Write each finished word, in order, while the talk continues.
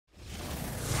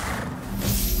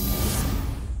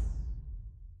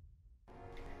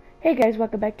Hey guys,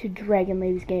 welcome back to Dragon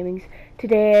Ladies Gaming's.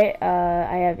 Today,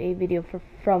 I have a video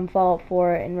from Fallout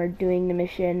 4, and we're doing the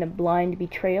mission Blind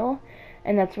Betrayal,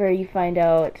 and that's where you find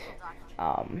out,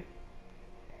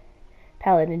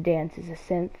 Paladin Dance is a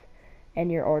synth,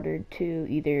 and you're ordered to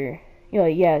either,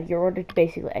 you're ordered to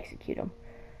basically execute him.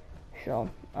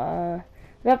 So,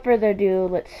 without further ado,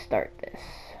 let's start this.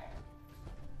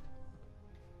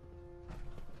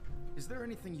 Is there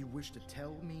anything you wish to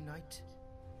tell me, Knight?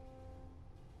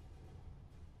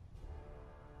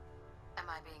 Am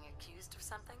I being accused of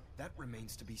something? That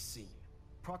remains to be seen.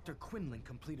 Proctor Quinlan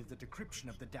completed the decryption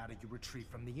of the data you retrieved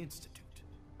from the Institute.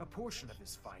 A portion of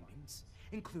his findings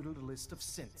included a list of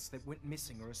synths that went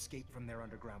missing or escaped from their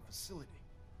underground facility.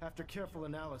 After careful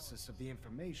analysis of the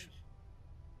information,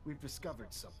 we've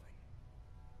discovered something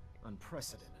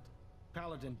unprecedented.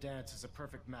 Paladin Dance is a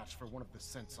perfect match for one of the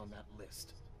synths on that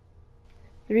list.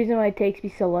 The reason why it takes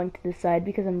me so long to decide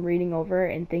because I'm reading over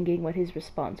and thinking what his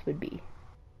response would be.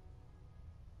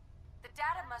 The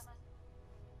data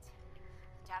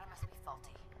must be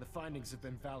faulty. The findings have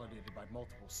been validated by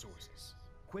multiple sources.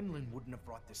 Quinlan wouldn't have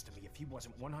brought this to me if he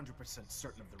wasn't 100%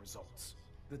 certain of the results.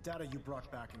 The data you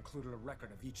brought back included a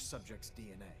record of each subject's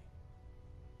DNA.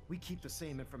 We keep the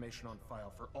same information on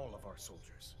file for all of our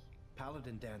soldiers.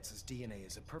 Paladin Dance's DNA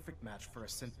is a perfect match for a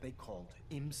synth they called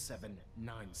M797.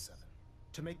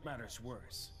 To make matters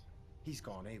worse, he's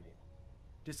gone AWOL,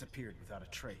 disappeared without a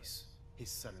trace. His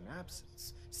sudden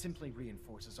absence simply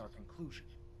reinforces our conclusion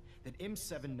that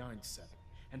M797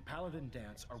 and Paladin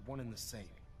Dance are one and the same.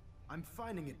 I'm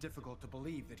finding it difficult to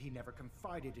believe that he never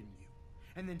confided in you,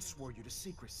 and then swore you to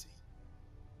secrecy.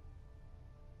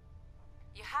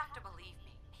 You have to believe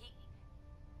me.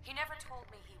 He never told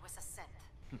me he was a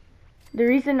synth. The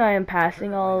reason I am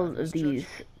passing all of these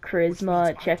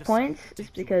charisma checkpoints is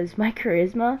because my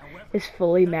charisma is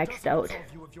fully maxed out.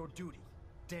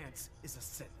 Dance is a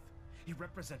synth. He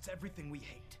represents everything we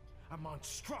hate, a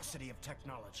monstrosity of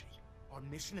technology. Our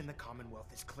mission in the Commonwealth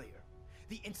is clear.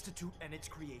 The Institute and its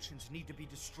creations need to be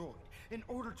destroyed in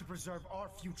order to preserve our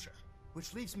future,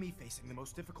 which leaves me facing the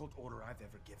most difficult order I've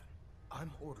ever given.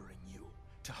 I'm ordering you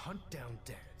to hunt down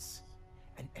Dance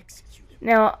and execute him.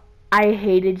 Now, I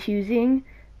hated choosing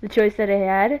the choice that I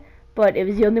had, but it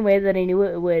was the only way that I knew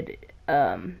it would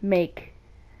make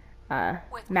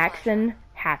Maxon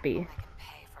happy.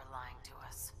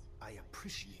 I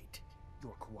appreciate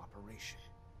your cooperation.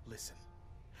 Listen,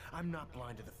 I'm not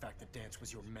blind to the fact that Dance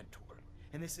was your mentor,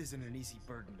 and this isn't an easy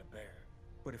burden to bear.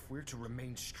 But if we're to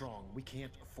remain strong, we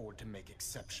can't afford to make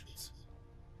exceptions.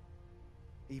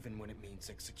 Even when it means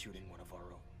executing one of our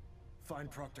own. Find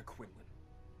Proctor Quinlan.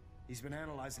 He's been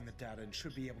analyzing the data and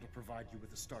should be able to provide you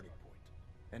with a starting point.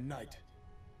 And Knight,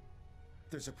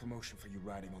 there's a promotion for you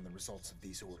riding on the results of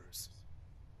these orders.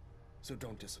 So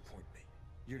don't disappoint me.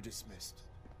 You're dismissed.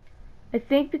 I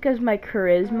think because my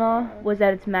charisma was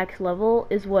at its max level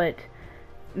is what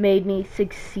made me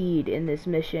succeed in this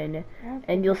mission.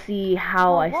 And you'll see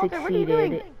how I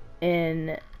succeeded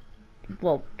in,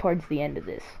 well, towards the end of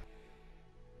this.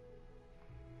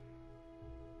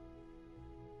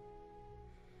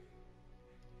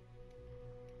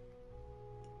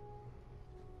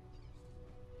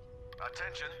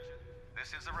 Attention,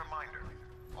 this is a reminder.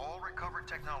 All recovered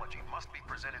technology must be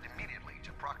presented immediately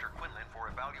to Proctor Quinlan for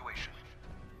evaluation.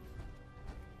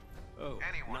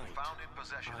 Anyone Knight, found in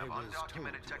possession of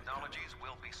undocumented technologies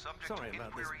will be subject to Sorry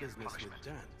about this inquiry and business punishment. with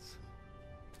Dance.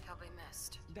 He'll be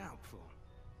missed. Doubtful.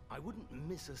 I wouldn't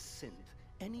miss a synth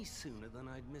any sooner than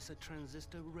I'd miss a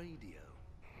transistor radio.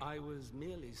 I was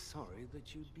merely sorry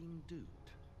that you'd been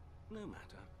duped. No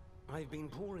matter. I've been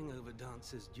poring over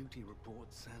Dance's duty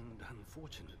reports, and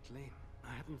unfortunately,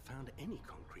 I haven't found any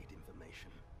concrete information.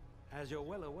 As you're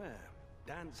well aware,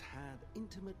 Dance had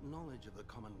intimate knowledge of the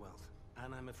Commonwealth,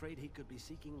 and I'm afraid he could be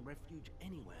seeking refuge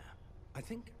anywhere. I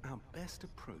think our best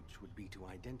approach would be to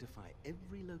identify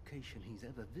every location he's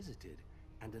ever visited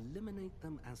and eliminate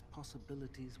them as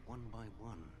possibilities one by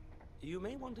one. You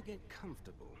may want to get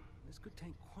comfortable. This could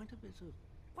take quite a bit of...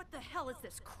 What the hell is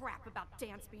this crap about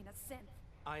Dance being a synth?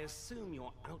 I assume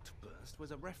your outburst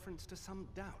was a reference to some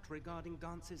doubt regarding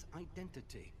Dance's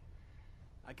identity.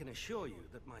 I can assure you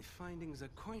that my findings are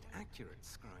quite accurate,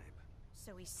 Scribe.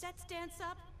 So he sets Dance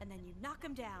up, and then you knock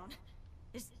him down.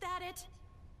 Is that it?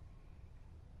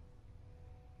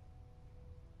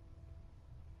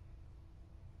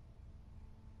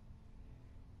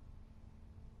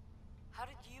 How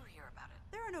did you hear about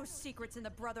it? There are no secrets in the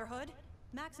Brotherhood.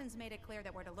 Maxon's made it clear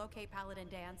that we're to locate Paladin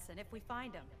Dance, and if we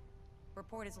find him,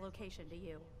 report his location to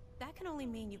you. That can only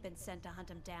mean you've been sent to hunt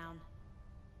him down.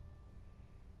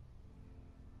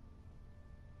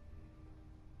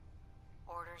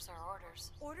 Orders Orders are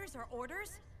orders. Orders are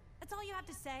orders? That's all you have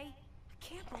to say? I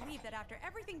can't believe that after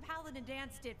everything Paladin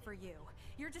Dance did for you,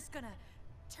 you're just gonna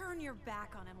turn your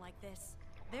back on him like this.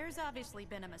 There's obviously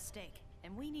been a mistake,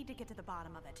 and we need to get to the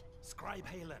bottom of it. Scribe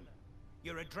Halen,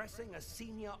 you're addressing a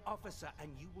senior officer,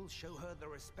 and you will show her the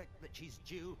respect that she's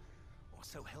due, or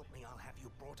so help me, I'll have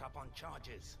you brought up on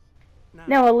charges.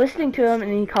 Now, while listening to him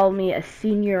and he called me a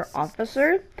senior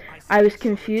officer, I was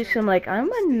confused. I'm like,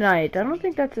 I'm a knight. I don't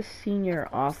think that's a senior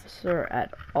officer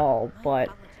at all. But,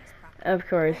 of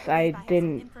course, I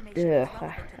didn't.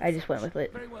 I just went with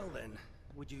it. Very well then.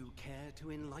 Would you care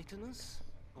to enlighten us?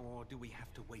 Or do we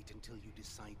have to wait until you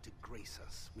decide to grace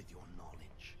us with your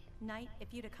knowledge? Knight,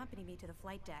 if you'd accompany me to the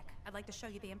flight deck, I'd like to show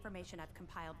you the information I've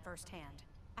compiled firsthand.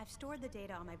 I've stored the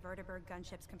data on my Vertibird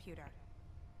gunship's computer.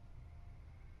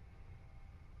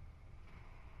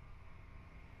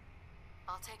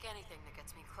 I'll take anything that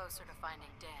gets me closer to finding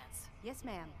Dance. Yes,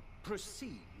 ma'am.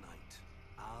 Proceed, Knight.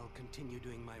 I'll continue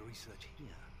doing my research here.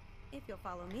 If you'll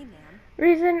follow me, ma'am.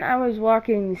 Reason I was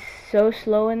walking so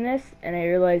slow in this, and I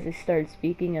realized I started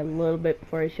speaking a little bit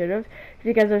before I should have, is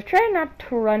because I was trying not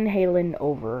to run Halen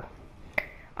over.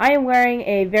 I am wearing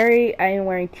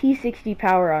T60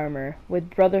 power armor with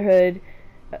the Brotherhood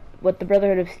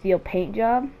of Steel paint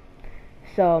job.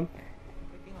 So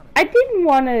I didn't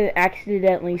want to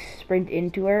accidentally sprint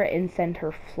into her and send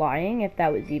her flying, if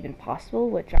that was even possible,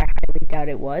 which I highly doubt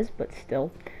it was, but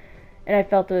still. And I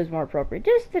felt it was more appropriate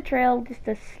just to trail just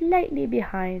a slightly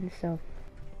behind, so.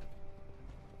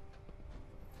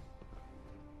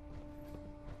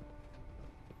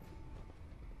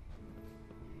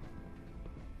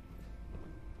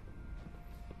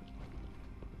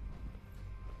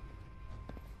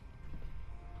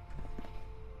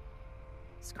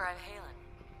 Scribe Halen.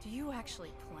 Do you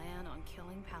actually plan on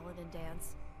killing Paladin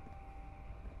Dance?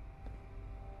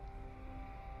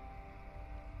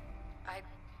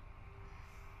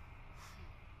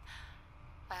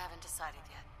 I haven't decided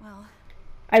yet. Well,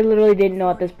 I literally didn't know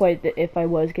at this point that if I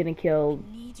was gonna kill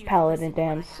Paladin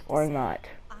Dance or not.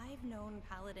 I've known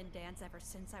Paladin Dance ever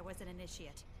since I was an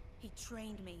initiate. He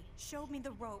trained me, showed me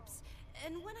the ropes,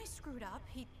 and when I screwed up,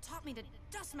 he taught me to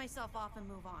dust myself off and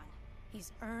move on.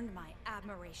 He's earned my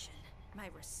admiration, my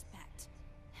respect,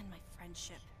 and my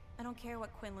friendship. I don't care what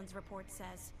Quinlan's report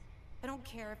says. I don't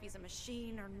care if he's a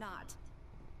machine or not.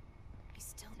 He's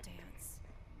still Dance.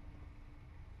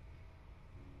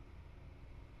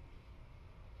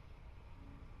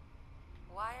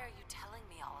 Why are you telling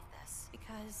me all of this?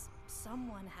 Because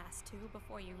someone has to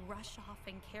before you rush off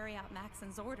and carry out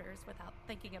Maxon's orders without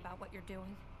thinking about what you're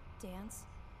doing. Dance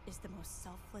is the most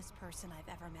selfless person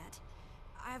I've ever met.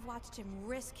 I've watched him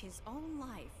risk his own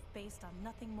life based on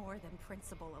nothing more than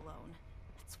principle alone.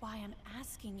 That's why I'm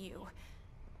asking you,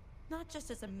 not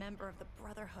just as a member of the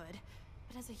Brotherhood,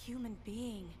 but as a human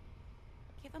being.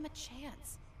 Give him a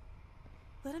chance.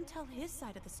 Let him tell his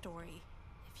side of the story.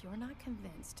 If you're not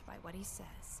convinced by what he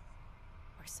says,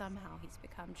 or somehow he's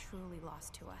become truly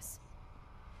lost to us,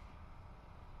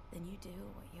 then you do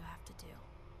what you have to do.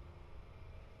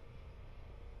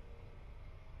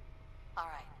 All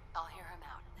right, I'll hear him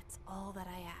out. That's all that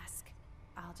I ask.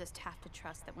 I'll just have to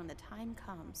trust that when the time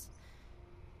comes,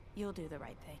 you'll do the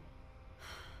right thing.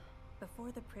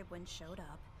 Before the Pribwin showed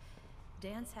up,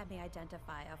 Dance had me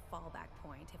identify a fallback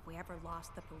point if we ever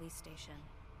lost the police station.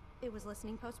 It was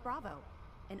Listening Post Bravo,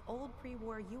 an old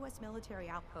pre-war U.S. military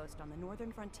outpost on the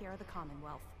northern frontier of the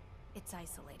Commonwealth. It's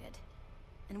isolated,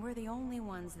 and we're the only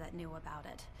ones that knew about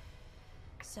it.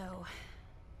 So,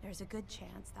 there's a good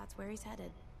chance that's where he's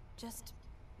headed. Just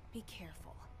be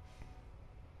careful.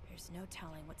 There's no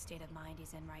telling what state of mind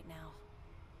he's in right now,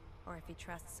 or if he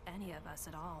trusts any of us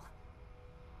at all.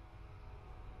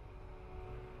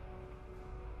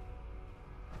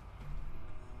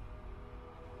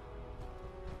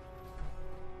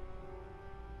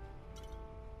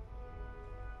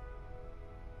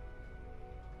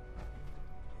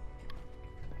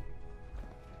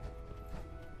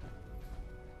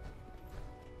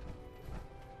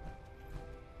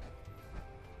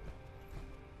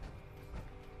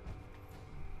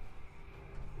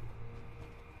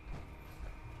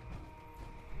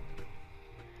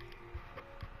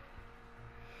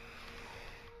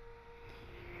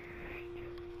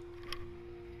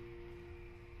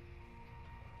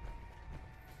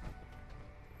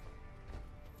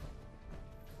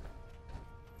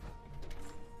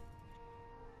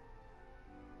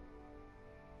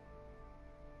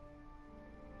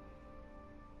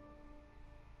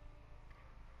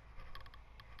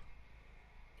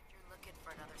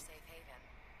 For another safe haven,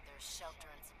 there's shelter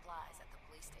and supplies at the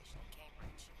police station in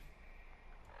Cambridge.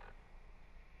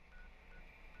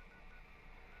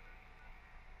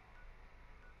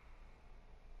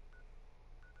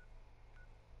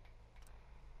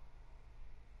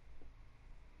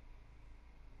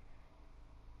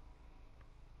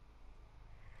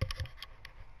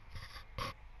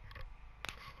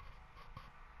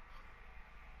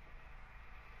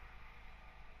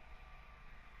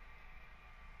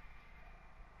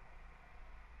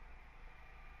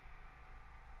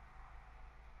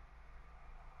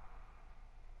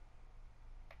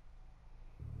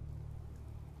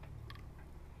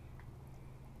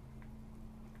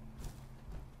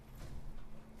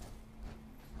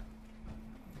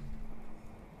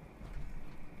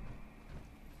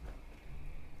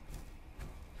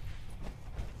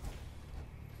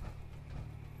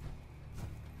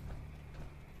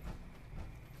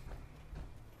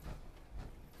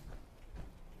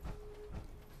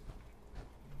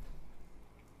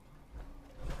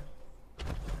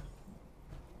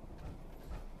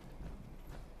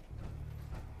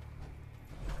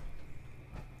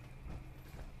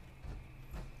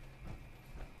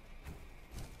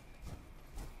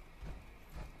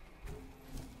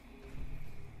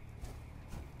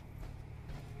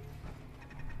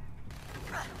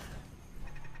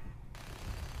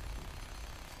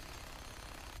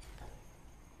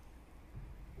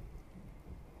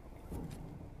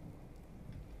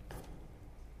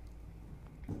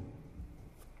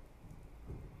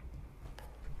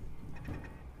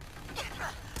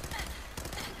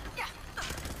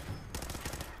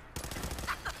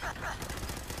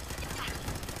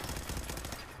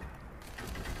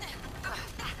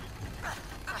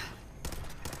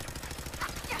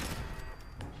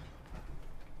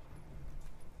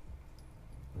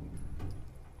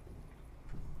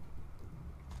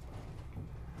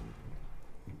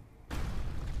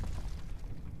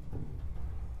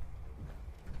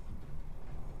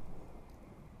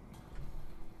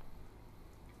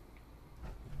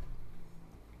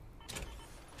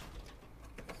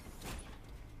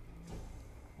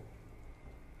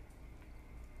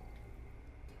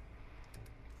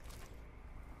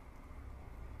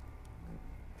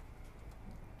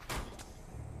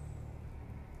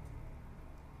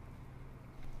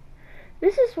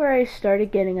 This is where I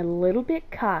started getting a little bit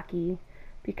cocky,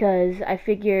 because I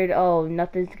figured, oh,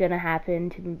 nothing's gonna happen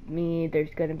to me,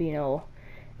 there's gonna be no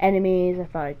enemies, I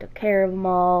thought I took care of them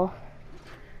all,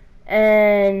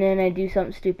 and then I do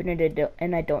something stupid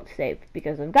and I don't save,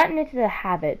 because I've gotten into the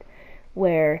habit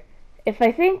where if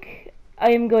I think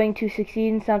I am going to succeed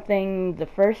in something the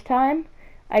first time,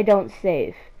 I don't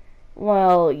save.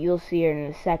 Well, you'll see here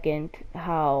in a second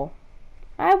how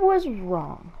I was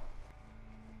wrong.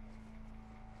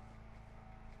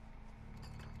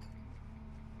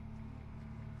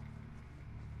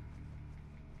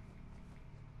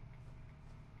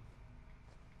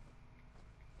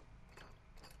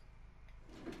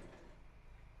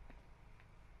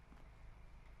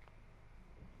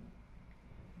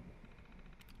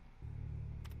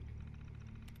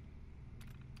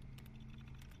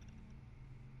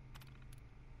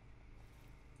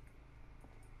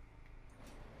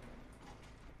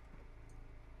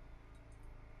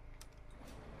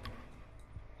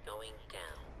 Going down.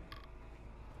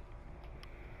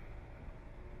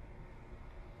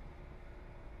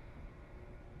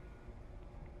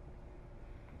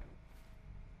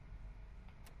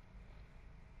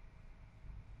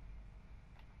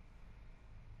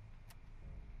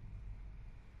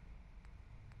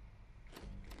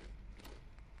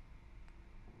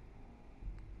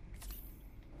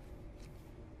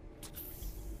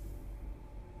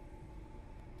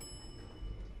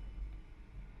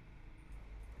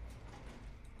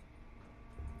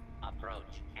 Approach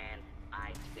and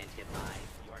identify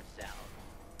yourself.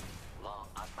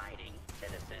 Law-abiding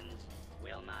citizens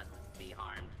will not be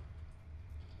harmed.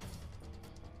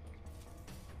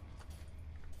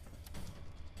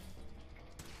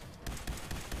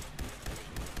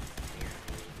 Clear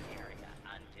the area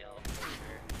until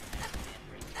order has been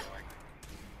restored.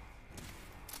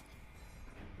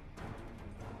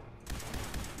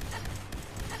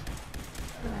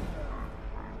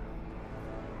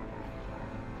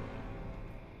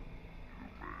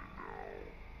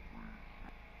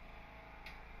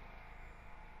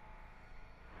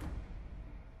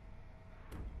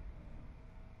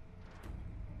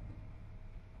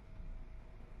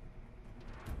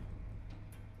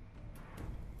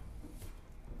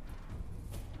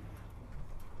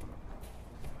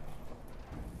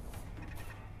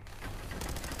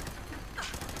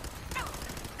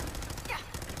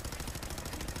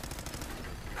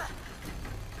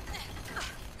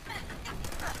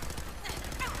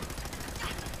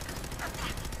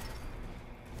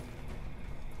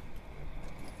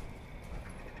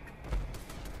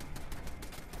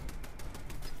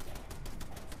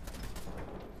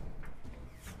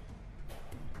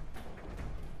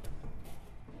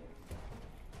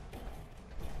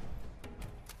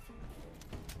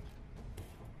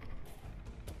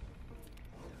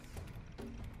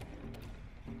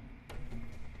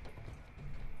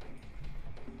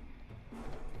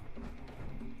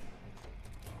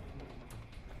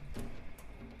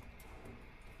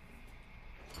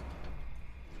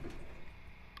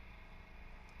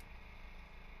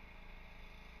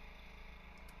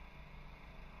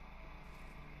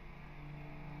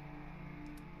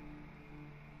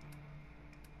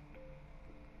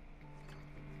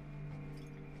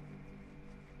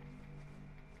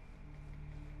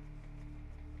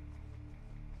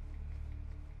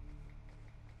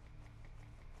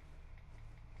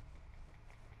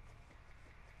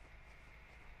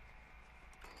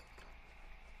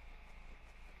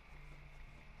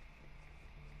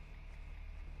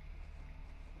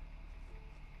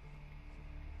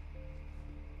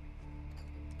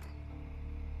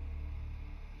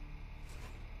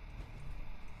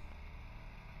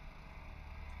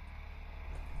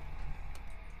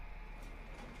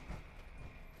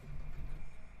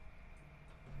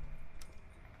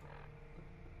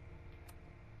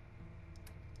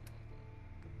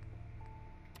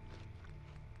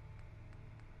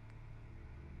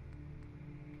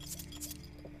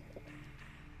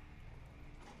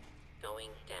 Going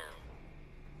down.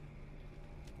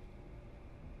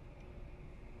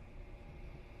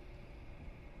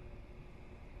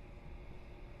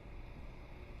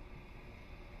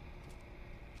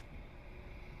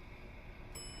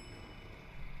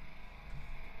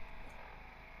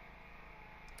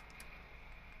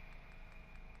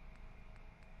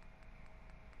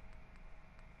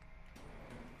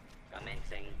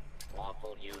 Commencing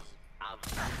lawful use of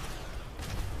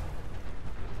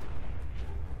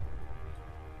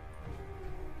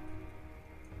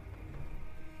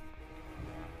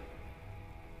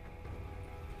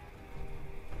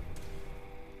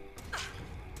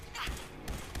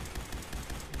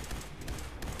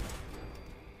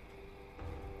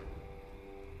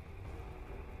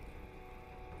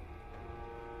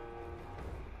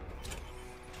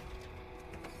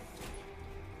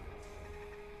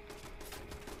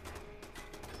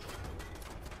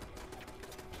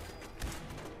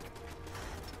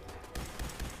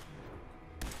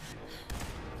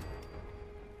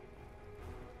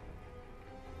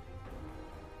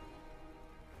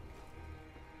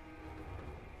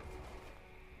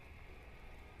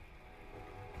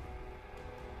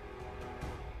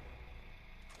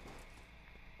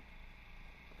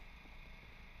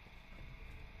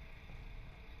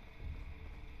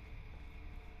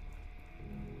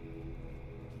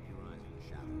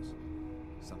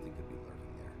something could be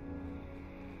lurking there.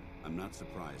 I'm not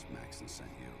surprised Maxon sent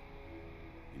you.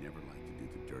 He never liked to do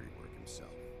the dirty work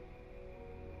himself.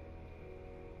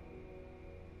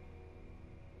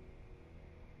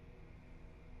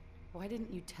 Why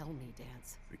didn't you tell me,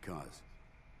 Dance? Because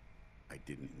I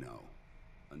didn't know.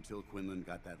 Until Quinlan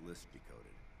got that list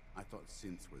decoded, I thought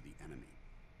synths were the enemy.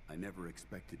 I never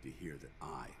expected to hear that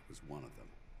I was one of them.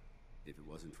 If it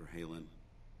wasn't for Halen,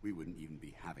 we wouldn't even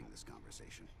be having this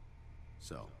conversation.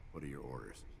 So, what are your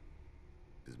orders?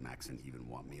 Does Maxon even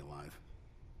want me alive?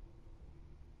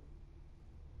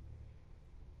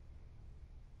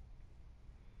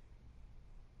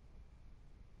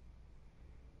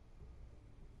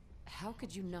 How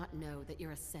could you not know that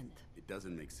you're a synth? It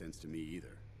doesn't make sense to me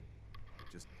either.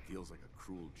 It just feels like a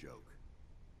cruel joke.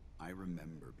 I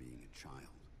remember being a child.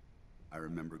 I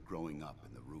remember growing up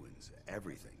in the ruins,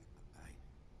 everything. I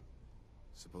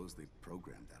suppose they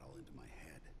programmed that all into my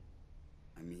head.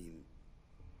 I mean,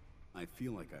 I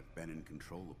feel like I've been in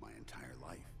control of my entire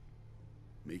life.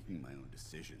 Making my own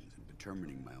decisions and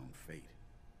determining my own fate.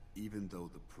 Even though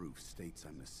the proof states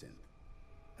I'm a synth,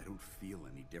 I don't feel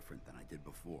any different than I did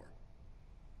before.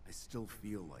 I still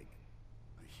feel like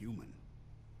a human.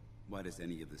 Why does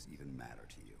any of this even matter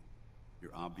to you?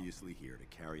 You're obviously here to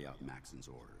carry out Maxon's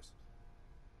orders.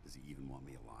 Does he even want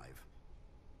me alive?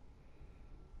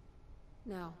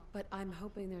 No, but I'm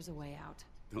hoping there's a way out.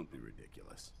 Don't be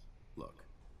ridiculous. Look,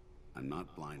 I'm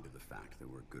not blind to the fact that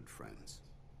we're good friends,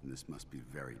 and this must be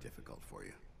very difficult for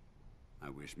you. I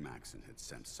wish Maxon had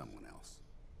sent someone else,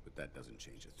 but that doesn't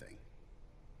change a thing.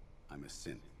 I'm a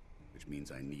synth, which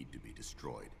means I need to be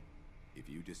destroyed. If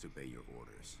you disobey your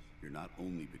orders, you're not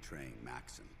only betraying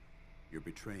Maxon, you're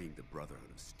betraying the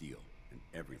Brotherhood of Steel and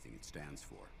everything it stands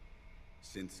for.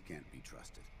 Synths can't be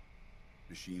trusted.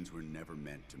 Machines were never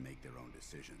meant to make their own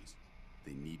decisions.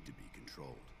 They need to be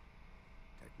controlled.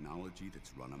 Technology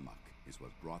that's run amok is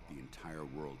what brought the entire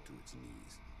world to its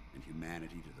knees, and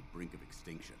humanity to the brink of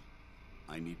extinction.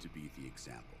 I need to be the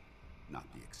example, not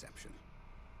the exception.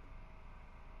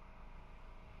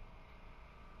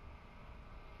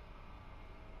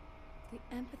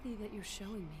 The empathy that you're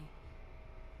showing me,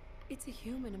 it's a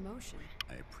human emotion.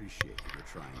 I appreciate what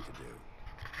you're trying to do,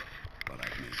 but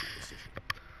I've made my decision.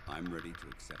 I'm ready to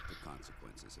accept the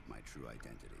consequences of my true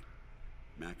identity.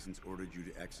 Maxon's ordered you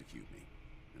to execute me,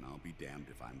 and I'll be damned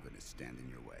if I'm going to stand in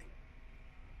your way.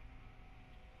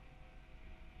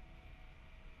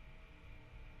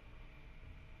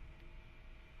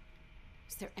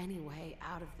 Is there any way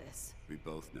out of this? We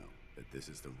both know that this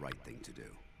is the right thing to do.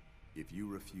 If you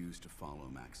refuse to follow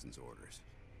Maxon's orders,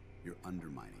 you're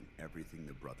undermining everything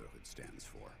the Brotherhood stands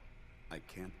for. I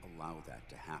can't allow that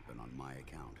to happen on my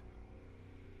account.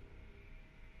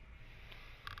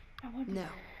 No.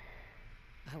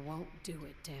 I won't do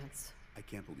it, Dance. I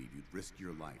can't believe you'd risk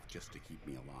your life just to keep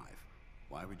me alive.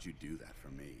 Why would you do that for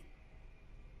me?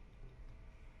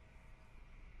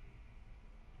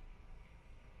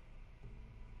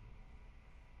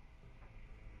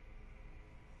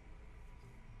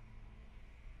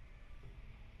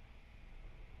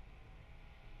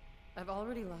 I've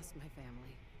already lost my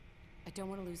family. I don't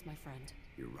want to lose my friend.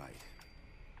 You're right.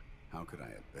 How could I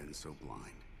have been so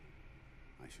blind?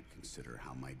 I should consider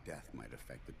how my death might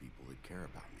affect the people that care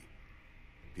about me.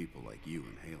 People like you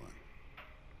and Halen.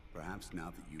 Perhaps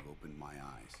now that you've opened my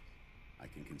eyes, I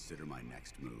can consider my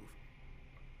next move.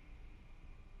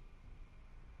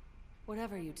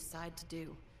 Whatever you decide to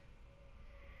do,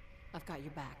 I've got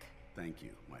your back. Thank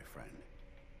you, my friend.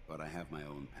 But I have my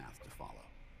own path to follow.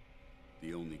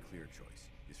 The only clear choice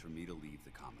is for me to leave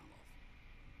the Commonwealth.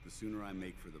 The sooner I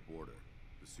make for the border,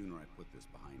 the sooner I put this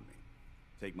behind me.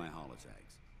 Take my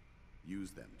holotags.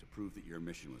 Use them to prove that your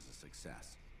mission was a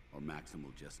success, or Maxon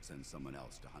will just send someone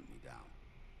else to hunt me down.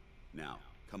 Now,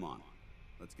 come on.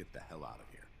 Let's get the hell out of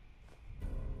here.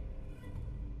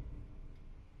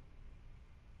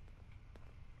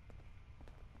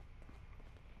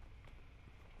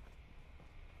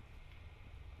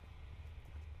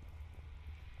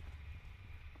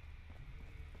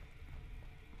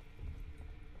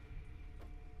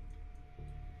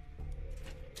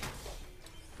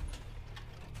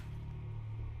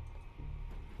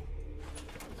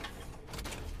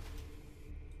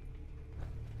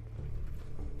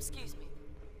 Excuse me.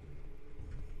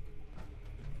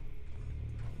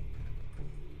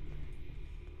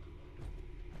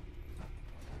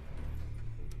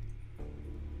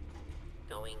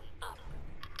 Going up.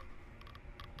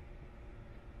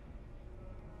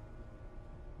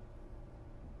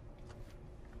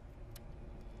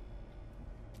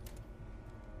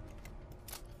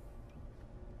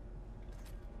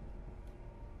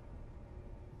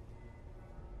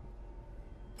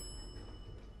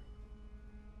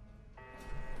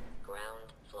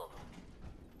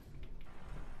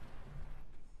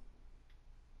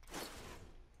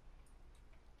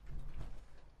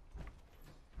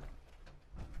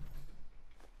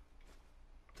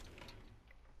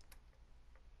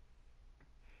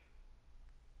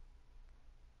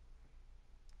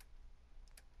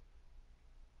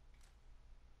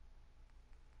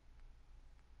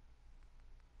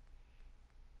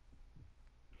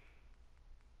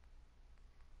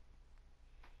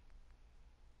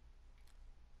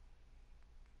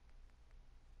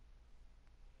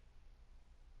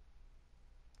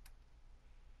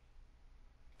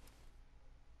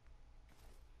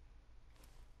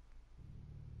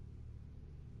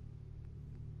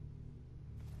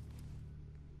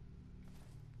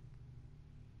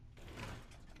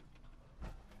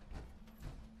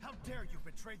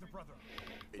 betray the Brotherhood.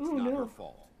 It's not her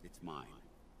fault. It's mine.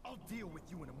 I'll deal with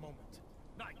you in a moment.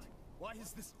 Knight, why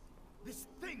has this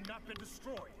thing not been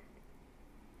destroyed?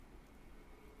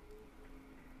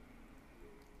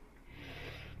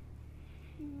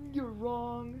 You're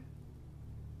wrong.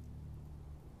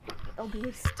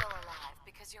 He's still alive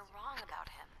because you're wrong about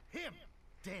him. Him!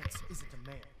 Dance isn't a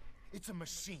man. It's a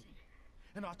machine.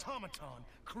 An automaton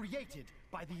created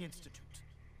by the Institute.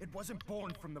 It wasn't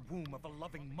born from the womb of a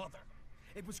loving mother.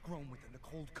 It was grown within the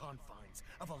cold confines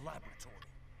of a laboratory.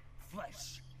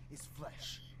 Flesh is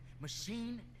flesh.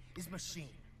 Machine is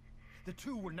machine. The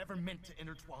two were never meant to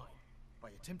intertwine. By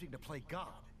attempting to play God,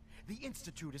 the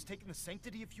Institute has taken the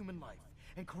sanctity of human life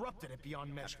and corrupted it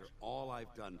beyond measure. After all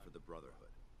I've done for the Brotherhood,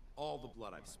 all the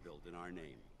blood I've spilled in our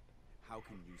name, how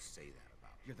can you say that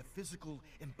about me? You're the physical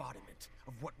embodiment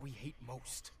of what we hate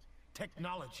most.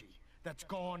 Technology that's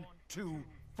gone too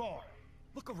far.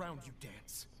 Look around you,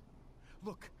 Dance.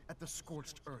 Look at the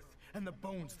scorched earth and the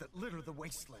bones that litter the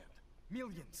wasteland.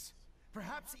 Millions,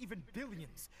 perhaps even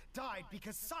billions, died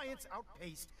because science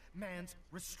outpaced man's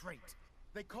restraint.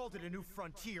 They called it a new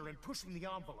frontier and pushing the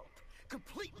envelope,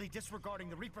 completely disregarding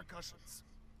the repercussions.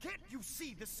 Can't you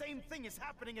see the same thing is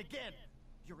happening again?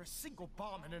 You're a single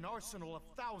bomb in an arsenal of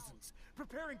thousands,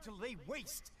 preparing to lay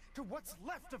waste to what's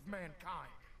left of mankind.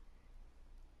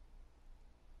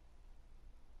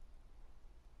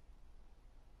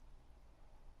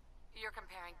 You're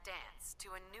comparing Dance to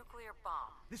a nuclear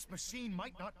bomb. This machine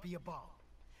might not be a bomb,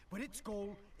 but its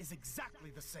goal is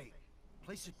exactly the same.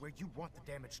 Place it where you want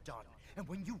the damage done, and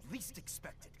when you least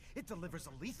expect it, it delivers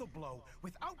a lethal blow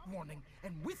without warning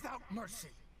and without mercy.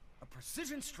 A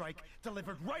precision strike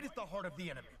delivered right at the heart of the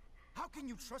enemy. How can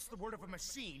you trust the word of a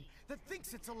machine that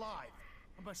thinks it's alive?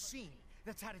 A machine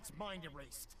that's had its mind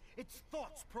erased, its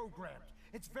thoughts programmed,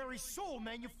 its very soul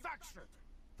manufactured.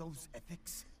 Those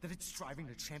ethics that it's striving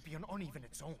to champion aren't even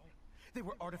its own. They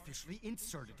were artificially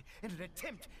inserted in an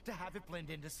attempt to have it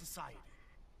blend into society.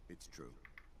 It's true.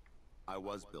 I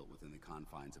was built within the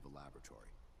confines of a laboratory,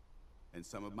 and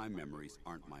some of my memories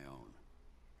aren't my own.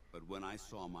 But when I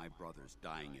saw my brothers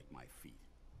dying at my feet,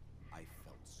 I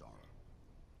felt sorrow.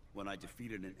 When I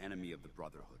defeated an enemy of the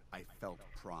Brotherhood, I felt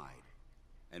pride.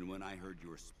 And when I heard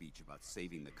your speech about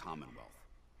saving the Commonwealth,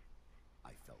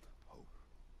 I felt hope.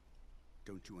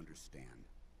 Don't you understand?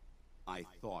 I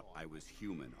thought I was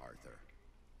human, Arthur.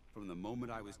 From the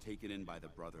moment I was taken in by the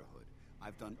Brotherhood,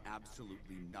 I've done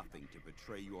absolutely nothing to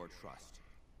betray your trust,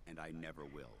 and I never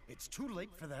will. It's too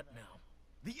late for that now.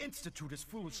 The Institute has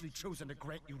foolishly chosen to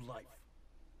grant you life.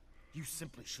 You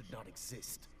simply should not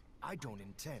exist. I don't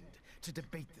intend to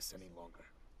debate this any longer.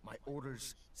 My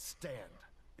orders stand.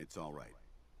 It's all right.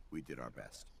 We did our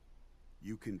best.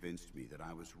 You convinced me that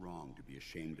I was wrong to be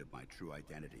ashamed of my true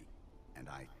identity, and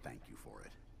I thank you for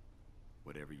it.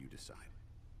 Whatever you decide,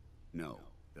 know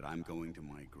that I'm going to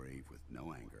my grave with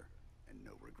no anger and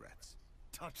no regrets.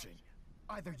 Touching.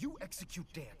 Either you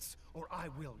execute Dance, or I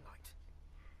will, Knight.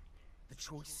 The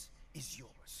choice is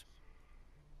yours.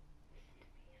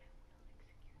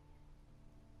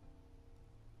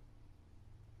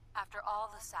 After all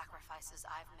the sacrifices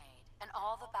I've made, and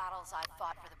all the battles I've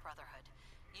fought for the Brotherhood,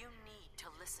 you need to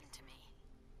listen to me.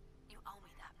 You owe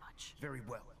me that much. Very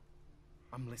well.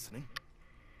 I'm listening.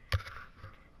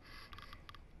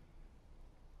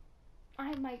 I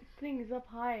have my things up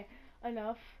high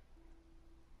enough.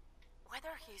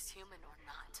 Whether he's human or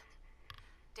not,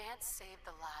 Dance saved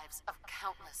the lives of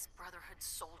countless Brotherhood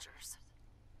soldiers.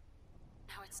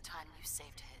 Now it's time you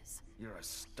saved his. You're a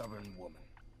stubborn woman.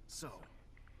 So,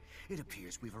 it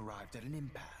appears we've arrived at an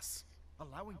impasse.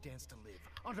 Allowing Dance to live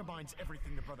undermines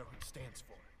everything the Brotherhood stands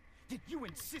for. Yet you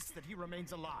insist that he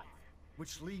remains alive,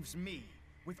 which leaves me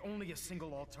with only a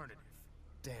single alternative.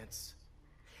 Dance,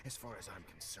 as far as I'm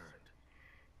concerned,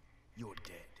 you're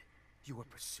dead. You were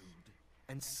pursued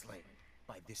and slain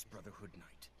by this Brotherhood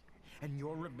Knight, and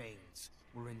your remains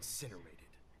were incinerated.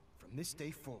 From this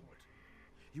day forward,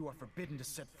 you are forbidden to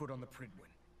set foot on the Pridwin,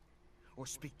 or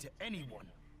speak to anyone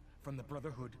from the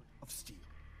Brotherhood of Steel.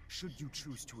 Should you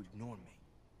choose to ignore me,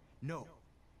 know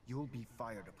you'll be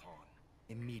fired upon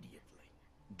immediately.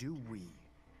 Do we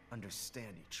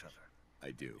understand each other?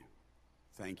 I do.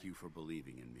 Thank you for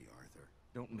believing in me, Arthur.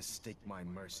 Don't mistake my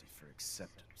mercy for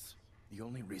acceptance. The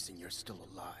only reason you're still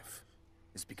alive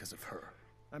is because of her.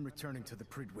 I'm returning to the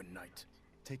Pridwin Knight.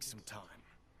 Take some time.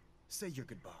 Say your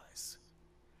goodbyes.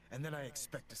 And then I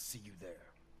expect to see you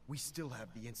there. We still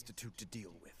have the Institute to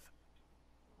deal with.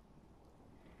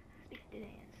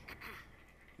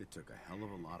 It took a hell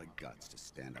of a lot of guts to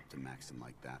stand up to Maxim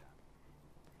like that.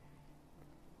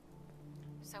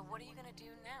 So what are you gonna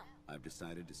do now? I've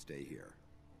decided to stay here.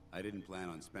 I didn't plan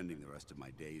on spending the rest of my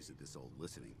days at this old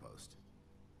listening post,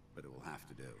 but it will have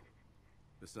to do.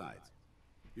 Besides,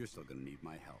 you're still gonna need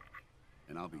my help,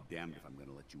 and I'll be damned if I'm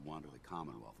gonna let you wander the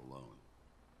Commonwealth alone.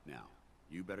 Now,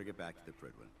 you better get back to the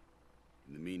Pridwin.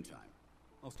 In the meantime,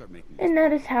 I'll start making... And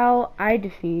that is how I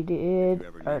defeated,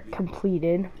 or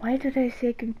completed. Why did I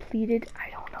say completed? I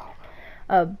don't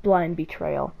know. Blind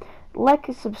Betrayal. Like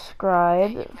and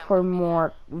subscribe for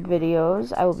more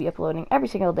videos. I will be uploading every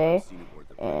single day.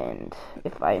 And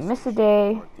if I miss a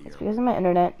day, it's because of my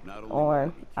internet,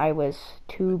 or I was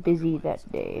too busy that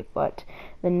day. But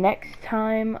the next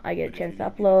time I get a chance to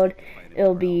upload,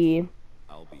 it'll be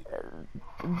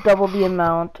double the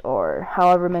amount, or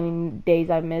however many days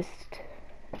I missed.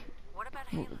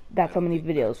 That's how many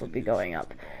videos will be going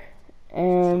up.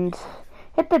 And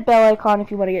hit the bell icon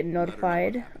if you want to get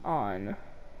notified on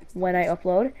when I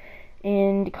upload.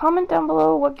 And comment down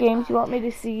below what games you want me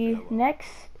to see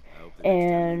next,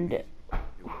 and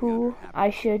who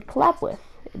I should collab with.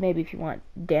 Maybe if you want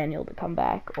Daniel to come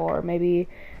back, or maybe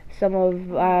some of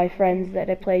my friends that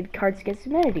I played Cards Against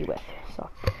Humanity with. So,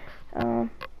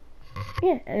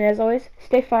 yeah, and as always,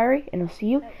 stay fiery, and I'll see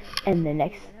you in the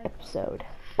next episode.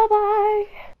 Bye-bye!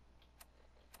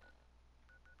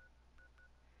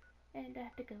 And I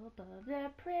have to go above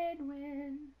the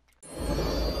Pridwin.